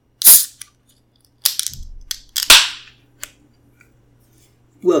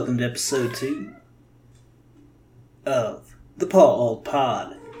Welcome to episode 2 of the Paul Old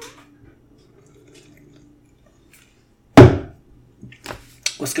Pod.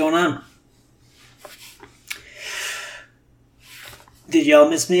 What's going on? Did y'all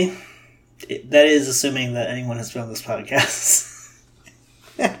miss me? That is assuming that anyone has found this podcast.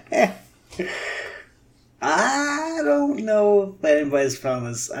 I don't know if anybody's found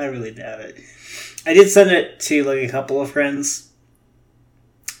this. I really doubt it. I did send it to like a couple of friends.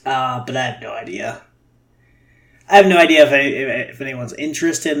 But I have no idea. I have no idea if anyone's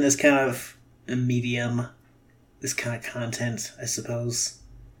interested in this kind of medium, this kind of content, I suppose.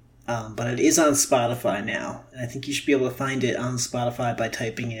 But it is on Spotify now, and I think you should be able to find it on Spotify by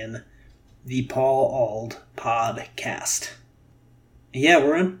typing in the Paul Old Podcast. Yeah,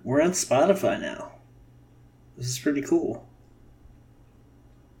 we're on Spotify now. This is pretty cool.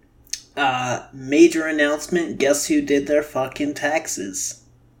 Major announcement, guess who did their fucking taxes?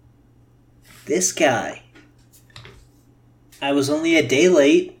 This guy. I was only a day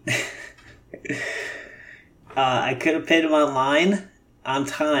late. I could have paid him online, on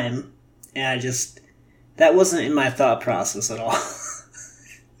time, and that wasn't in my thought process at all.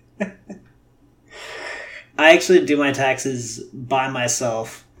 I actually do my taxes by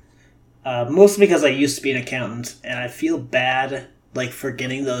myself, mostly because I used to be an accountant, and I feel bad,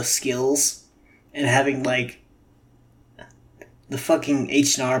 forgetting those skills, and having, the fucking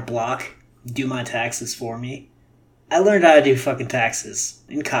H&R Block do my taxes for me. I learned how to do fucking taxes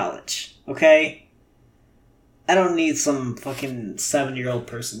in college, okay? I don't need some fucking 7-year-old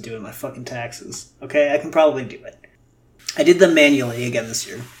person doing my fucking taxes, okay? I can probably do it. I did them manually again this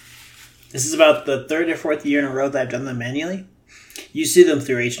year. This is about the third or fourth year in a row that I've done them manually. Used to do them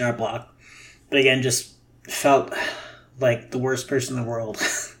through H&R Block, but again, just felt like the worst person in the world.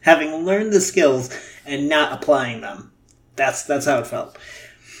 Having learned the skills and not applying them. That's how it felt.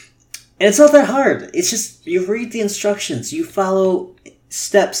 And it's not that hard. It's just, you read the instructions. You follow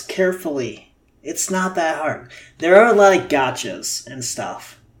steps carefully. It's not that hard. There are a lot of gotchas and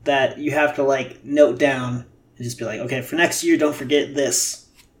stuff that you have to, note down and just be like, okay, for next year, don't forget this.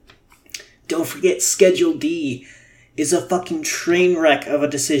 Don't forget Schedule D is a fucking train wreck of a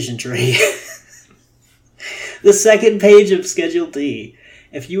decision tree. The second page of Schedule D,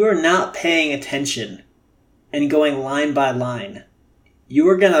 if you are not paying attention and going line by line, you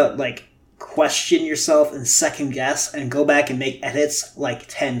are gonna, question yourself and second guess and go back and make edits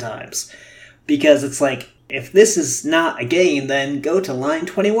 10 times. Because it's if this is not a gain, then go to line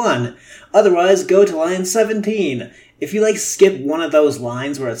 21. Otherwise, go to line 17. If you skip one of those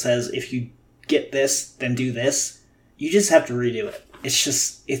lines where it says, if you get this, then do this, you just have to redo it.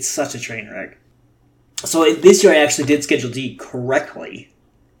 It's such a train wreck. So this year I actually did Schedule D correctly.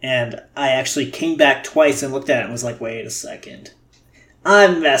 And I actually came back twice and looked at it and was like, wait a second. I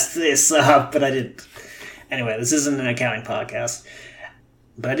messed this up, but I didn't. Anyway, this isn't an accounting podcast.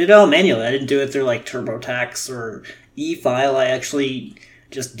 But I did it all manually. I didn't do it through TurboTax or e-file. I actually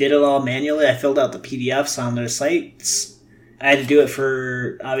just did it all manually. I filled out the PDFs on their sites. I had to do it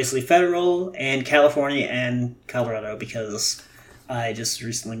for, obviously, federal and California and Colorado because I just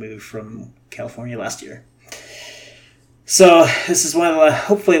recently moved from California last year. So this is one of the,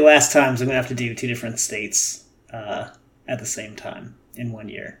 hopefully, last times I'm going to have to do 2 different states at the same time in 1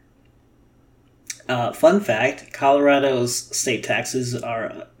 year. Fun fact, Colorado's state taxes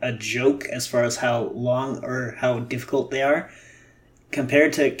are a joke as far as how long or how difficult they are.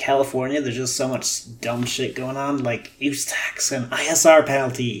 Compared to California, there's just so much dumb shit going on, like use tax and ISR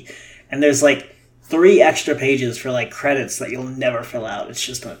penalty. And there's 3 extra pages for credits that you'll never fill out. It's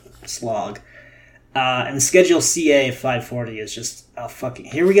just a slog. And Schedule CA 540 is just a fucking...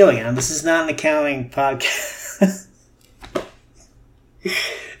 Here we go again. This is not an accounting podcast.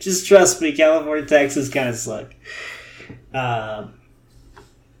 Just trust me, California taxes kind of suck. I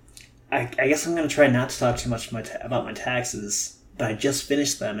guess I'm going to try not to talk too much about my taxes, but I just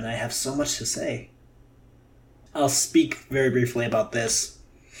finished them and I have so much to say. I'll speak very briefly about this.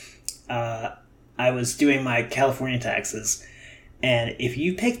 I was doing my California taxes, and if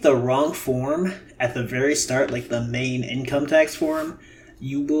you pick the wrong form at the very start, the main income tax form,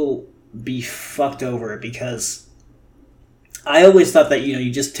 you will be fucked over because... I always thought that,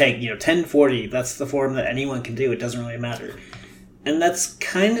 you just take, 1040, that's the form that anyone can do, it doesn't really matter. And that's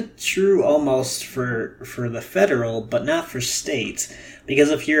kind of true almost for the federal, but not for state.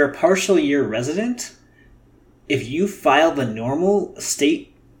 Because if you're a partial year resident, if you file the normal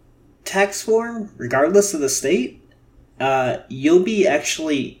state tax form, regardless of the state, you'll be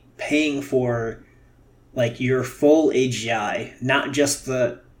actually paying for, your full AGI, not just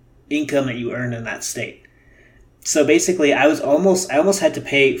the income that you earn in that state. So basically, I almost had to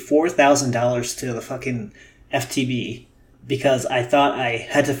pay $4,000 to the fucking FTB because I thought I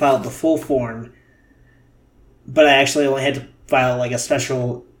had to file the full form, but I actually only had to file like a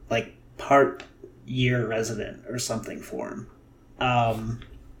special like part year resident or something form.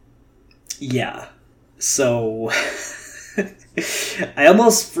 Yeah. So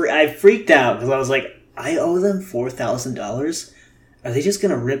I freaked out because I was like, I owe them $4,000. Are they just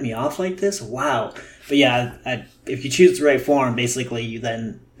gonna rip me off like this? Wow. But yeah, if you choose the right form, basically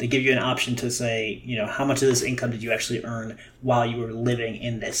they give you an option to say, how much of this income did you actually earn while you were living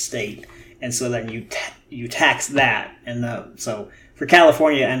in this state, and so then you tax that, and so for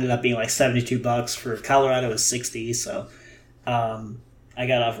California it ended up being like $72. For Colorado it was $60. So I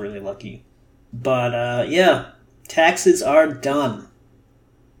got off really lucky. But yeah, taxes are done.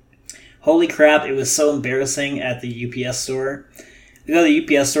 Holy crap! It was so embarrassing at the UPS store. I go to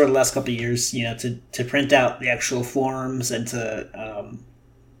the UPS store the last couple of years, to print out the actual forms and to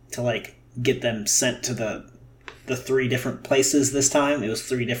like get them sent to the 3 different places this time. It was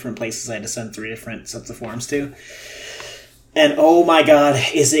 3 different places I had to send 3 different sets of forms to. And oh my god,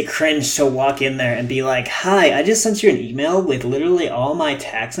 is it cringe to walk in there and be like, hi, I just sent you an email with literally all my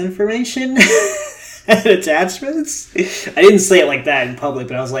tax information and attachments. I didn't say it like that in public,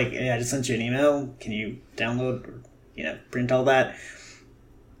 but I was like, hey, I just sent you an email. Can you download or print all that?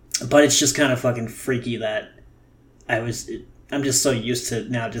 But it's just kind of fucking freaky that I'm just so used to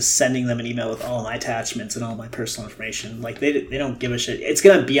now just sending them an email with all my attachments and all my personal information. Like, they don't give a shit. It's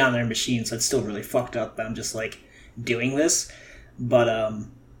gonna be on their machine, so it's still really fucked up that I'm just, like, doing this. But,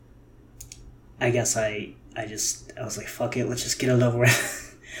 I guess I was like, fuck it, let's just get it over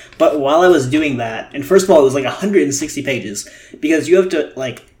with. But while I was doing that, and first of all, it was like 160 pages, because you have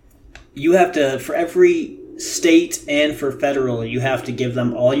to, for every state and for federal, you have to give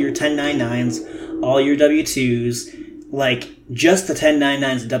them all your 1099s, all your W-2s, like, just the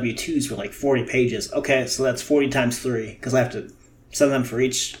 1099s and W-2s were like 40 pages. Okay, so that's 40 times 3, because I have to send them for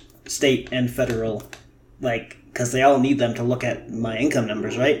each state and federal, like, because they all need them to look at my income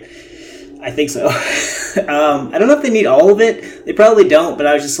numbers, right? I think so. I don't know if they need all of it. They probably don't, but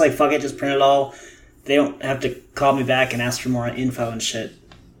I was just like, fuck it, just print it all. They don't have to call me back and ask for more info and shit.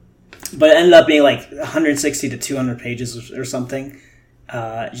 But it ended up being like 160 to 200 pages or something.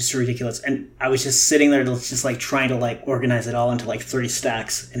 Just ridiculous. And I was just sitting there just like trying to like organize it all into like 30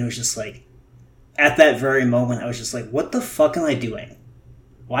 stacks. And it was just like, at that very moment, I was just like, what the fuck am I doing?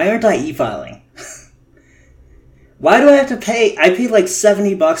 Why aren't I e-filing? Why do I have to pay? I paid like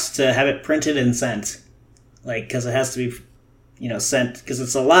 $70 to have it printed and sent. Like, because it has to be, sent. Because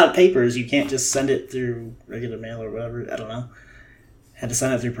it's a lot of papers. You can't just send it through regular mail or whatever. I don't know. Had to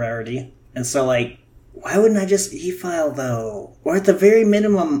send it through priority. And so, like, why wouldn't I just e-file, though? Or at the very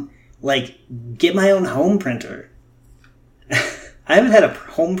minimum, like, get my own home printer. I haven't had a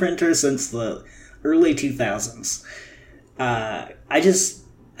home printer since the early 2000s. I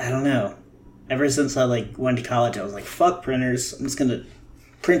don't know. Ever since I, like, went to college, I was like, fuck printers. I'm just gonna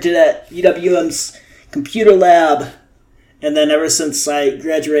print it at UWM's computer lab. And then ever since I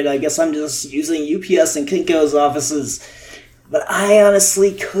graduated, I guess I'm just using UPS and Kinko's offices. But I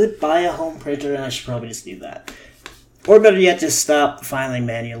honestly could buy a home printer, and I should probably just do that. Or better yet, just stop filing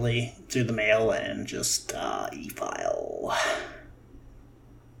manually through the mail and just e-file.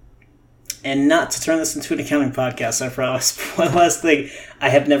 And not to turn this into an accounting podcast, I promise. One last thing, I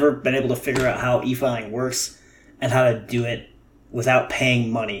have never been able to figure out how e-filing works and how to do it without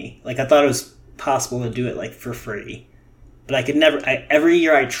paying money. Like, I thought it was possible to do it, like, for free. But I could never, every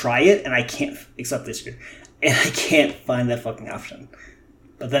year I try it, and I can't, except this year, and I can't find that fucking option.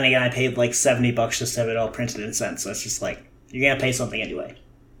 But then again, I paid like $70 just to have it all printed and sent, so it's just like, you're gonna pay something anyway.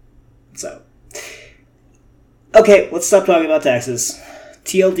 So. Okay, let's stop talking about taxes.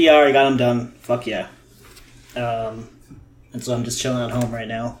 TLDR, I got them done. Fuck yeah. And so I'm just chilling at home right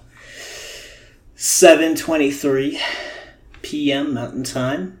now. 7:23 p.m. Mountain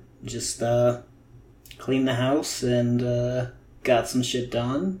Time. Just cleaned the house and got some shit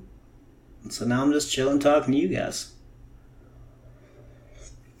done. So now I'm just chilling talking to you guys.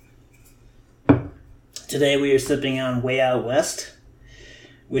 Today we are sipping on Way Out West,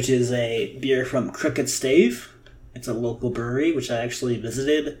 which is a beer from Crooked Stave. It's a local brewery, which I actually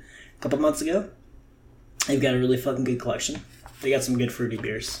visited a couple months ago. They've got a really fucking good collection. They got some good fruity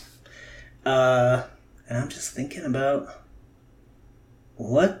beers. And I'm just thinking about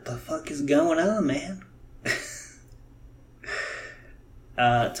what the fuck is going on, man?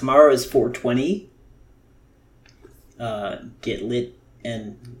 Tomorrow is 420. Get lit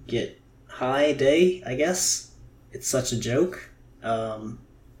and get high day, I guess. It's such a joke. I'm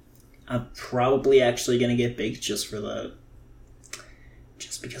I'm probably actually gonna get baked just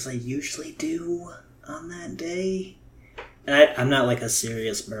because I usually do on that day. And I'm not like a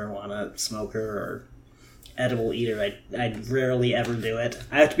serious marijuana smoker or edible eater. I rarely ever do it.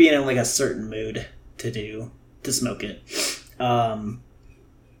 I have to be in like a certain mood to smoke it. I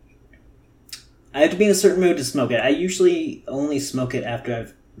have to be in a certain mood to smoke it. I usually only smoke it after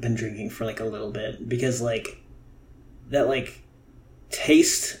I've been drinking for like a little bit, because like that like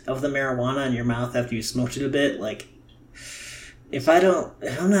taste of the marijuana in your mouth after you smoked it a bit, like if I'm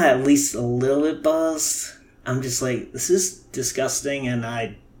not at least a little bit buzzed, I'm just like, this is disgusting, and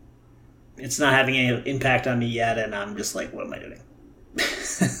it's not having any impact on me yet, and I'm just like, what am I doing?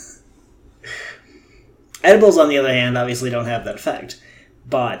 Edibles, on the other hand, obviously don't have that effect,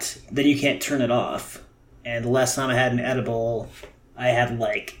 but then you can't turn it off. And the last time I had an edible, I had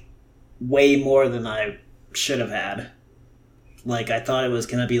like way more than I should have had. Like, I thought it was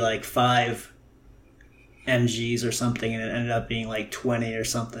going to be like 5 mgs or something, and it ended up being like 20 or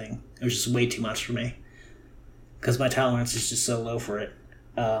something. It was just way too much for me, because my tolerance is just so low for it.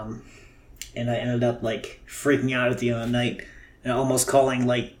 And I ended up like freaking out at the end of the night and almost calling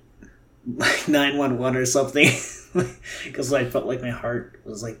like 911 or something, because I felt like my heart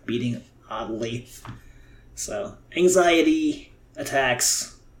was like beating oddly. So anxiety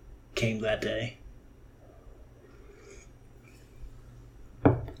attacks came that day.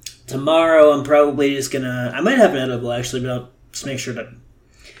 Tomorrow I'm probably just gonna... I might have an edible actually, but I'll just make sure to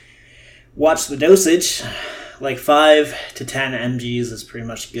watch the dosage. Like 5 to 10 mgs is pretty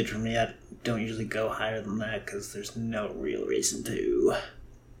much good for me. I don't usually go higher than that because there's no real reason to.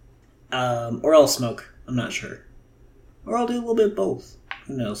 Or I'll smoke. I'm not sure. Or I'll do a little bit of both.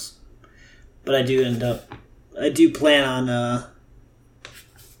 Who knows? But I do plan on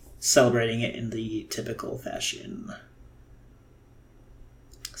celebrating it in the typical fashion.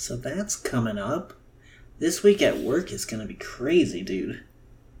 So that's coming up. This week at work is going to be crazy, dude.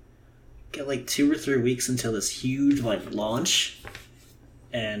 Got like 2 or 3 weeks until this huge like launch.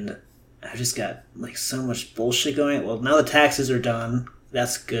 And I've just got like so much bullshit going. Well, now the taxes are done.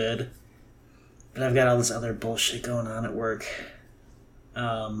 That's good. But I've got all this other bullshit going on at work.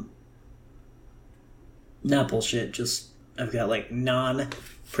 Not bullshit, just I've got like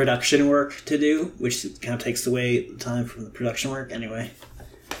non-production work to do, which kind of takes away the time from the production work. Anyway,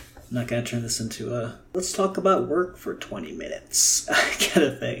 I'm not going to turn this into a let's talk about work for 20 minutes kind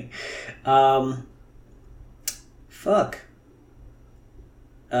of thing. Fuck.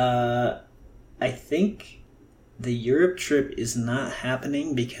 I think the Europe trip is not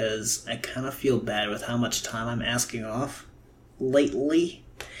happening because I kind of feel bad with how much time I'm asking off lately.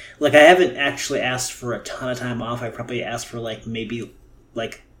 Like, I haven't actually asked for a ton of time off. I probably asked for, like, maybe,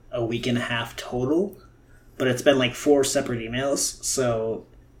 like, a week and a half total. But it's been, like, 4 separate emails. So,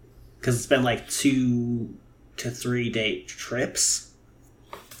 because it's been, like, 2 to 3 day trips.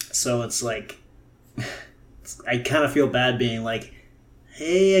 So it's, like, I kind of feel bad being, like,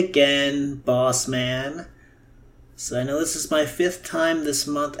 hey again, boss man. So I know this is my 5th time this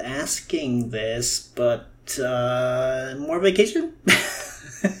month asking this, but, more vacation?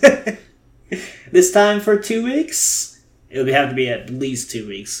 This time for 2 weeks? It would have to be at least 2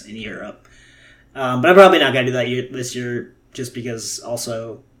 weeks in Europe. But I'm probably not going to do that this year, just because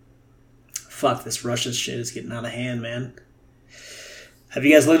also, fuck, this Russia shit is getting out of hand, man. Have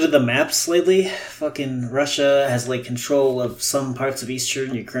you guys looked at the maps lately? Fucking Russia has, like, control of some parts of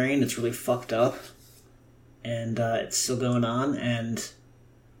eastern Ukraine. It's really fucked up. And it's still going on, and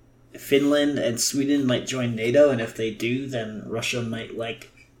Finland and Sweden might join NATO, and if they do, then Russia might,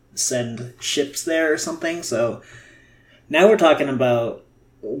 like, send ships there or something. So now we're talking about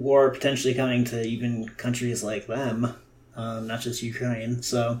war potentially coming to even countries like them, not just Ukraine.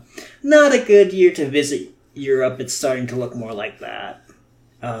 So not a good year to visit Europe. It's starting to look more like that.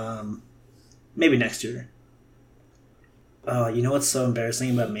 Maybe next year. Oh, you know what's so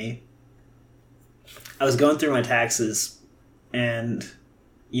embarrassing about me? I was going through my taxes, and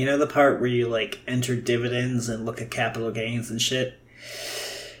you know the part where you, like, enter dividends and look at capital gains and shit?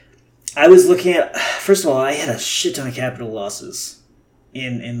 I was looking at... First of all, I had a shit ton of capital losses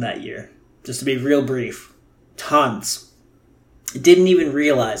in that year. Just to be real brief. Tons. Didn't even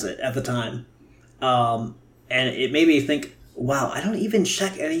realize it at the time. And it made me think, wow, I don't even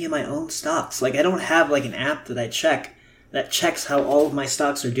check any of my own stocks. Like, I don't have, like, an app that I check that checks how all of my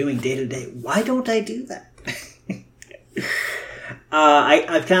stocks are doing day to day. Why don't I do that?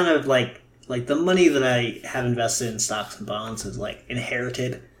 I've kind of, like the money that I have invested in stocks and bonds is, like,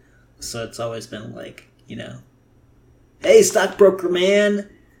 inherited. So it's always been, like, you know, hey, stockbroker man,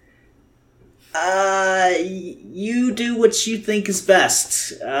 You do what you think is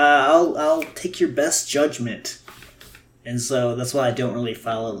best. I'll take your best judgment. And so that's why I don't really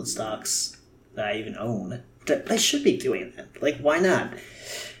follow the stocks that I even own. I should be doing that. Like, why not?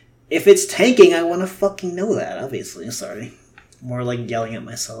 If it's tanking, I want to fucking know that, obviously. Sorry. More like yelling at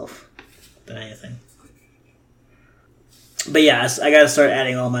myself than anything. But yeah, I gotta start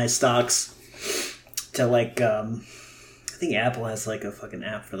adding all my stocks to, like, I think Apple has, like, a fucking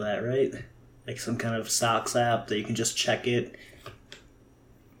app for that, right? Like some kind of stocks app that you can just check it.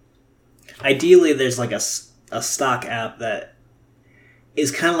 Ideally, there's, like, a stock app that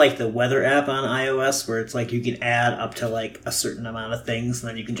is kind of like the weather app on iOS, where it's like you can add up to, like, a certain amount of things, and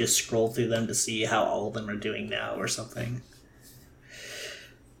then you can just scroll through them to see how all of them are doing now or something.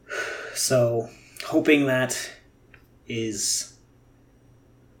 So, hoping that is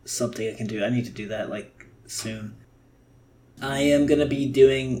something I can do. I need to do that, like, soon. I am gonna be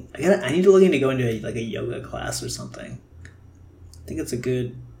doing... I need to look into going to, like, a yoga class or something. I think it's a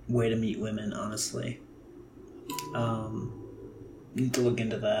good way to meet women, honestly. Need to look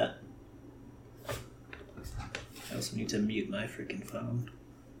into that. I also need to mute my freaking phone.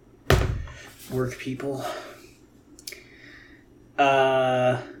 Work people.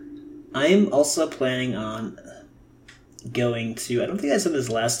 I'm also planning on going to... I don't think I said this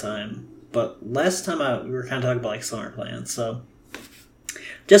last time, but last time we were kind of talking about, like, summer plans, so...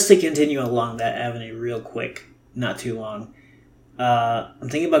 Just to continue along that avenue real quick, not too long. I'm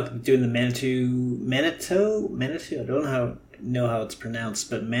thinking about doing the Manitou... I don't know how it's pronounced,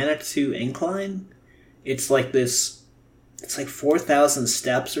 but Manitou Incline? It's like this... It's like 4,000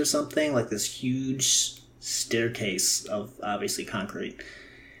 steps or something, like this huge staircase of, obviously, concrete.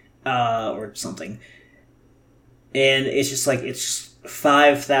 Or something. And it's just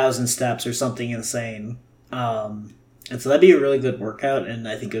 5,000 steps or something insane. And so that'd be a really good workout, and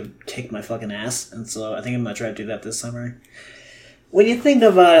I think it would kick my fucking ass. And so I think I'm gonna try to do that this summer. When you think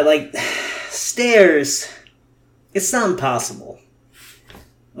about it, like, stairs, it's not impossible.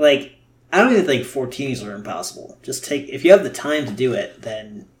 Like, I don't even think 14s are impossible. If you have the time to do it,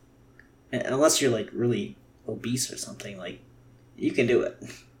 then, unless you're, like, really obese or something, like, you can do it.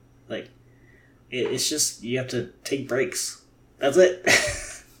 Like, it's just, you have to take breaks. That's it.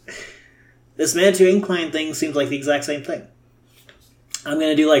 This Manitou Incline thing seems like the exact same thing. I'm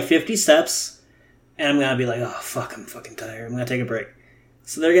going to do, like, 50 steps, and I'm going to be like, oh, fuck, I'm fucking tired. I'm going to take a break.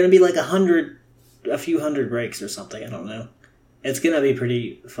 So they're going to be, like, a few hundred breaks or something. I don't know. It's going to be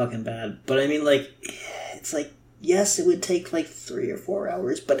pretty fucking bad. But, I mean, like, it's like, yes, it would take, like, 3 or 4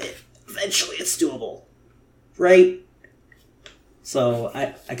 hours, but eventually it's doable. Right? So,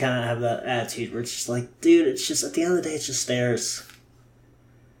 I kind of have that attitude where it's just like, dude, it's just, at the end of the day, it's just stairs.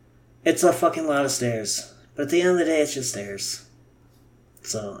 It's a fucking lot of stairs. But at the end of the day, it's just stairs.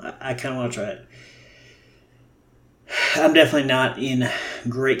 So, I kind of want to try it. I'm definitely not in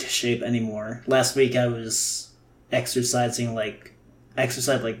great shape anymore. Last week, I was exercising, like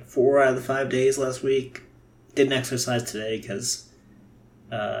 4 out of the 5 days last week. Didn't exercise today because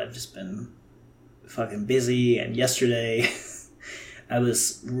I've just been fucking busy. And yesterday... I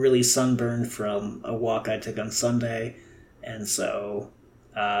was really sunburned from a walk I took on Sunday, and so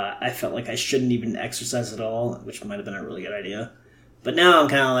I felt like I shouldn't even exercise at all, which might have been a really good idea. But now I'm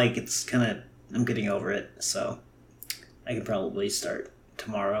kind of like, I'm getting over it, so I can probably start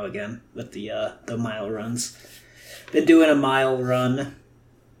tomorrow again with the mile runs. Been doing a mile run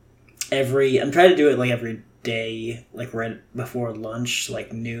I'm trying to do it like every day, like right before lunch,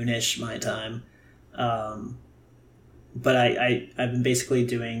 like noonish my time. But I've been basically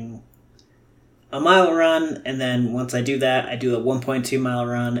doing a mile run, and then once I do that, I do a 1.2 mile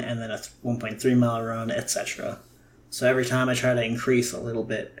run, and then a 1.3 mile run, etc. So every time I try to increase a little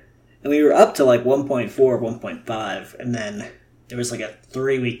bit. And we were up to like 1.4, 1.5, and then there was like a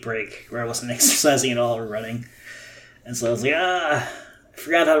 3-week break where I wasn't exercising at all or running. And so I was like, I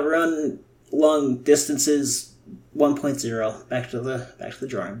forgot how to run long distances. 1.0, back to the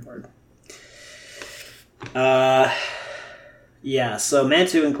drawing board. Yeah, so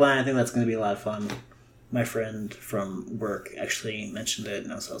Manitou Incline, I think that's going to be a lot of fun. My friend from work actually mentioned it,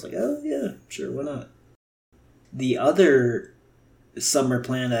 and so I was like, oh yeah, sure, why not? The other summer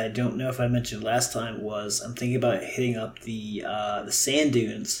plan that I don't know if I mentioned last time was I'm thinking about hitting up the sand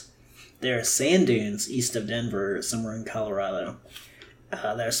dunes. There are sand dunes east of Denver, somewhere in Colorado.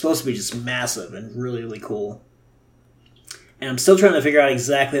 They're supposed to be just massive and really, really cool. And I'm still trying to figure out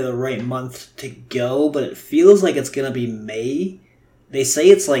exactly the right month to go, but it feels like it's going to be May. They say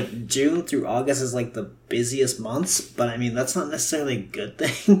it's like June through August is like the busiest months, but I mean, that's not necessarily a good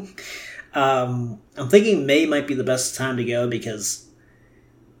thing. I'm thinking May might be the best time to go because,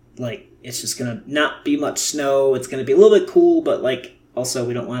 like, It's just gonna not be much snow. It's gonna be a little bit cool, but like also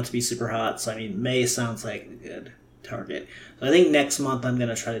we don't want it to be super hot. So I mean, May sounds like a good target. So I think next month I'm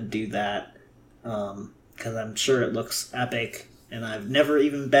gonna try to do that because I'm sure it looks epic, and I've never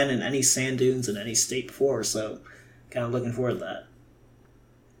even been in any sand dunes in any state before. So kind of looking forward to that.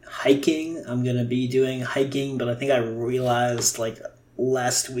 Hiking, I'm gonna be doing hiking, but I think I realized like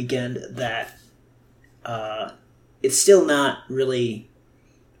last weekend that it's still not really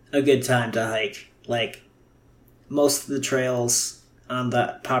a good time to hike. Like, most of the trails on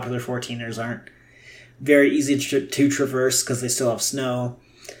the popular 14ers aren't very easy to traverse because they still have snow.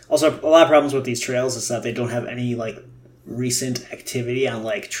 Also, a lot of problems with these trails is that they don't have any, like, recent activity on,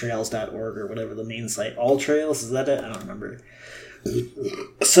 like, trails.org or whatever the main site. All Trails, is that it? I don't remember.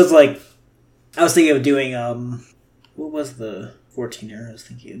 So it's like, I was thinking of doing, what was the 14er I was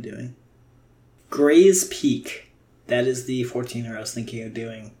thinking of doing? Gray's Peak. That is the 14er I was thinking of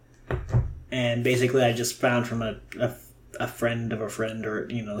doing. And basically I just found from a friend of a friend, or,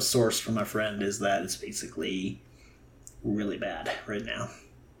 you know, a source from a friend, is that it's basically really bad right now.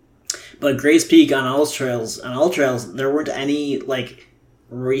 But Gray's Peak on all trails, there weren't any, like,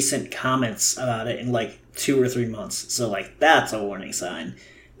 recent comments about it in, like, 2 or 3 months. So, like, that's a warning sign.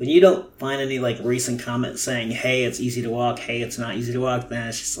 When you don't find any, like, recent comments saying, hey, it's easy to walk, hey, it's not easy to walk, then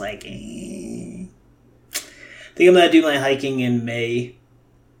it's just like, I think I'm going to do my hiking in May,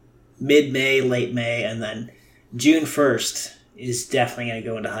 mid-May, late May, and then June 1st is definitely going to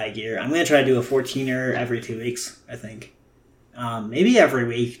go into high gear. I'm going to try to do a 14er every 2 weeks, I think. Maybe every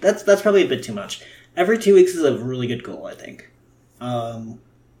week. That's probably a bit too much. Every 2 weeks is a really good goal, I think.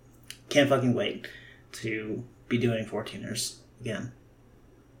 Can't fucking wait to be doing 14ers again.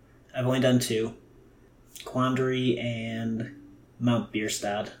 I've only done 2. Quandary and Mount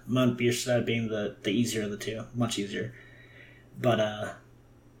Bierstadt. Mount Bierstadt being the easier of the 2. Much easier. But,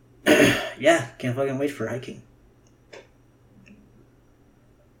 yeah, can't fucking wait for hiking.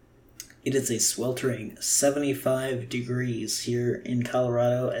 It is a sweltering 75 degrees here in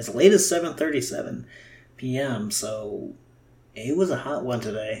Colorado as late as 7:37 p.m., so it was a hot one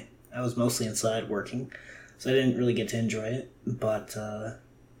today. I was mostly inside working, so I didn't really get to enjoy it, but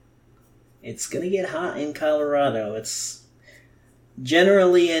it's gonna get hot in Colorado. It's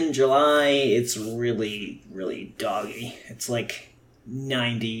generally in July, it's really, really doggy. It's like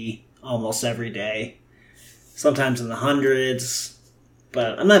 90 almost every day, sometimes in the hundreds.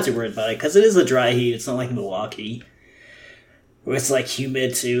 But I'm not too worried about it, because it is a dry heat. It's not like Milwaukee, where it's, like,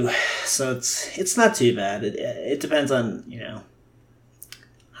 humid, too. So it's not too bad. It depends on, you know,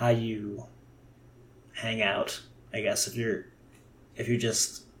 how you hang out, I guess. If you're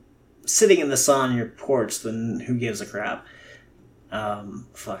just sitting in the sun on your porch, then who gives a crap?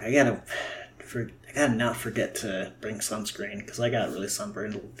 Fuck, I gotta not forget to bring sunscreen, because I got really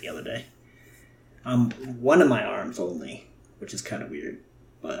sunburned the other day. One of my arms only, which is kind of weird,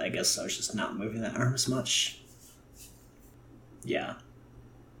 but I guess I was just not moving that arm as much. Yeah.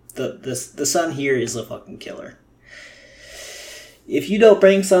 The sun here is a fucking killer. If you don't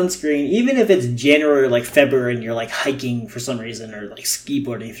bring sunscreen, even if it's January or, like, February and you're, like, hiking for some reason, or, like,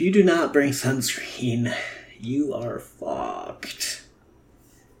 ski-boarding, if you do not bring sunscreen, you are fucked.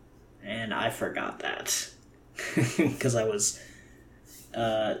 And I forgot that. Because I was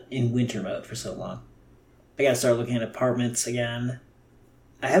in winter mode for so long. I gotta start looking at apartments again.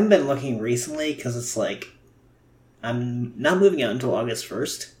 I haven't been looking recently because it's like, I'm not moving out until August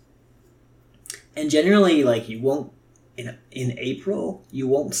 1st. And generally, like, you won't, in April, you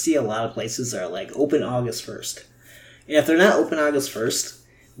won't see a lot of places that are, like, open August 1st. And if they're not open August 1st,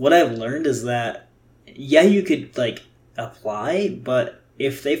 what I've learned is that, yeah, you could, like, apply, but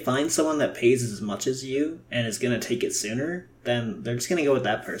if they find someone that pays as much as you and is going to take it sooner, then they're just going to go with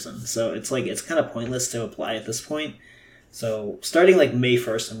that person. So it's like, it's kind of pointless to apply at this point. So starting like May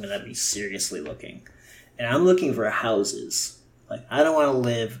 1st, I'm going to be seriously looking. And I'm looking for houses. Like, I don't want to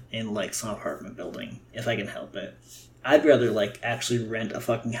live in like some apartment building if I can help it. I'd rather like actually rent a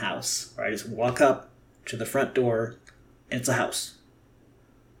fucking house where I just walk up to the front door and it's a house.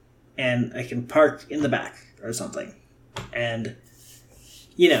 And I can park in the back or something. And,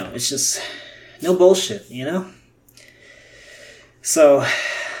 you know, it's just no bullshit, you know? So,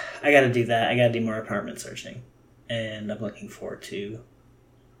 I gotta do that. I gotta do more apartment searching. And I'm looking forward to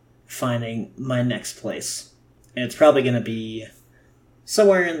finding my next place. And it's probably gonna be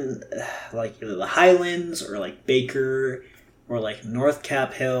somewhere in, like, either the Highlands, or, like, Baker, or, like, North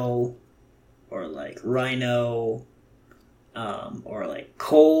Cap Hill, or, like, Rhino, or, like,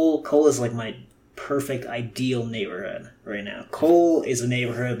 Cole. Cole is, like, my perfect, ideal neighborhood right now. Cole is a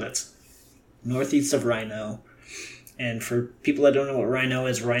neighborhood that's northeast of Rhino, And for people that don't know what Rhino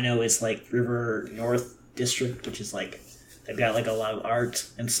is like River North District, which is like, they've got like a lot of art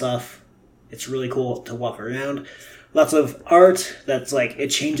and stuff. It's really cool to walk around. Lots of art that's like, it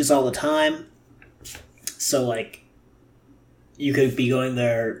changes all the time. So like, you could be going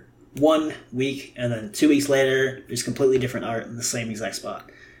there 1 week and then 2 weeks later, there's completely different art in the same exact spot.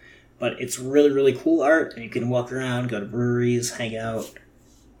 But it's really, really cool art, and you can walk around, go to breweries, hang out.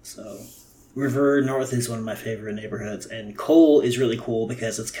 So, River North is one of my favorite neighborhoods, and Cole is really cool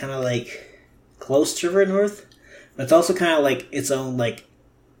because it's kind of like close to River North, but it's also kind of like its own, like,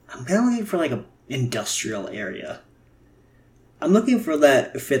 I'm kind of looking for like a industrial area. I'm looking for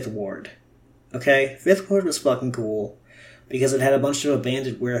that Fifth Ward. Okay? Fifth Ward was fucking cool because it had a bunch of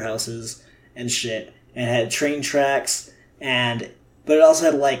abandoned warehouses and shit, and it had train tracks, but it also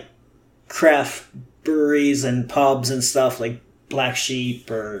had like craft breweries and pubs and stuff like Black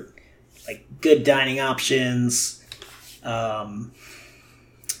Sheep or like good dining options.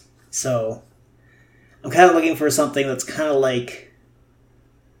 So I'm kind of looking for something that's kind of like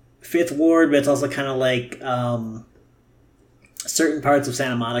Fifth Ward, but it's also kind of like certain parts of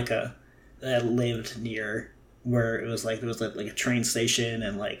Santa Monica that I lived near, where it was like there was like a train station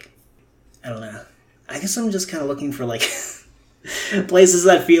and like, I don't know. I guess I'm just kind of looking for like places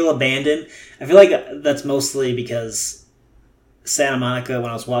that feel abandoned. I feel like that's mostly because Santa Monica,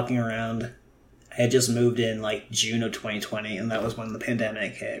 when I was walking around, I had just moved in like June of 2020, and that was when the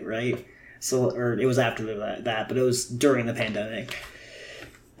pandemic hit, right? So, or it was after that, but it was during the pandemic.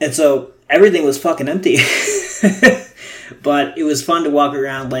 And so everything was fucking empty. But it was fun to walk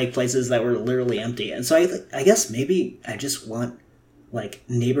around like places that were literally empty. And so I guess maybe I just want like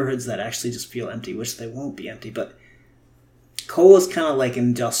neighborhoods that actually just feel empty, which they won't be empty, but Cole is kind of like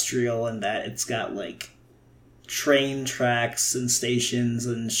industrial in that it's got like train tracks and stations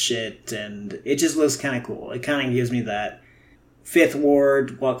and shit, and it just looks kind of cool. It kind of gives me that Fifth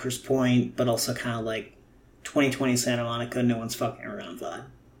Ward, Walker's Point, but also kind of like 2020 Santa Monica, no one's fucking around vibe.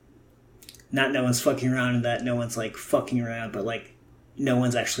 Not no one's fucking around in that no one's like fucking around, but like no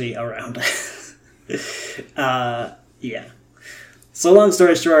one's actually around. Yeah. So long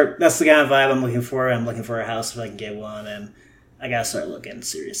story short, that's the kind of vibe I'm looking for. I'm looking for a house if I can get one, and I gotta start looking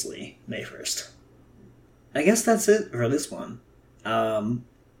seriously May 1st. I guess that's it for this one.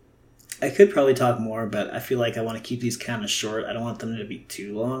 I could probably talk more, but I feel like I want to keep these kind of short. I don't want them to be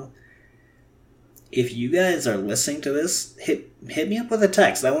too long. If you guys are listening to this, hit me up with a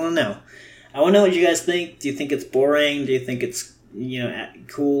text. I want to know. I want to know what you guys think. Do you think it's boring? Do you think it's,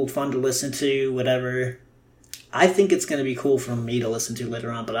 cool, fun to listen to, whatever? I think it's going to be cool for me to listen to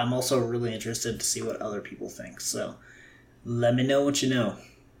later on, but I'm also really interested to see what other people think. So let me know what you know.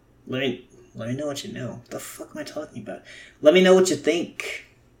 Let me know what you know. What the fuck am I talking about? Let me know what you think.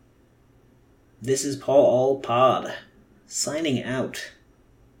 This is Paul All Pod, signing out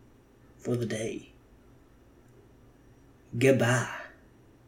for the day. Goodbye.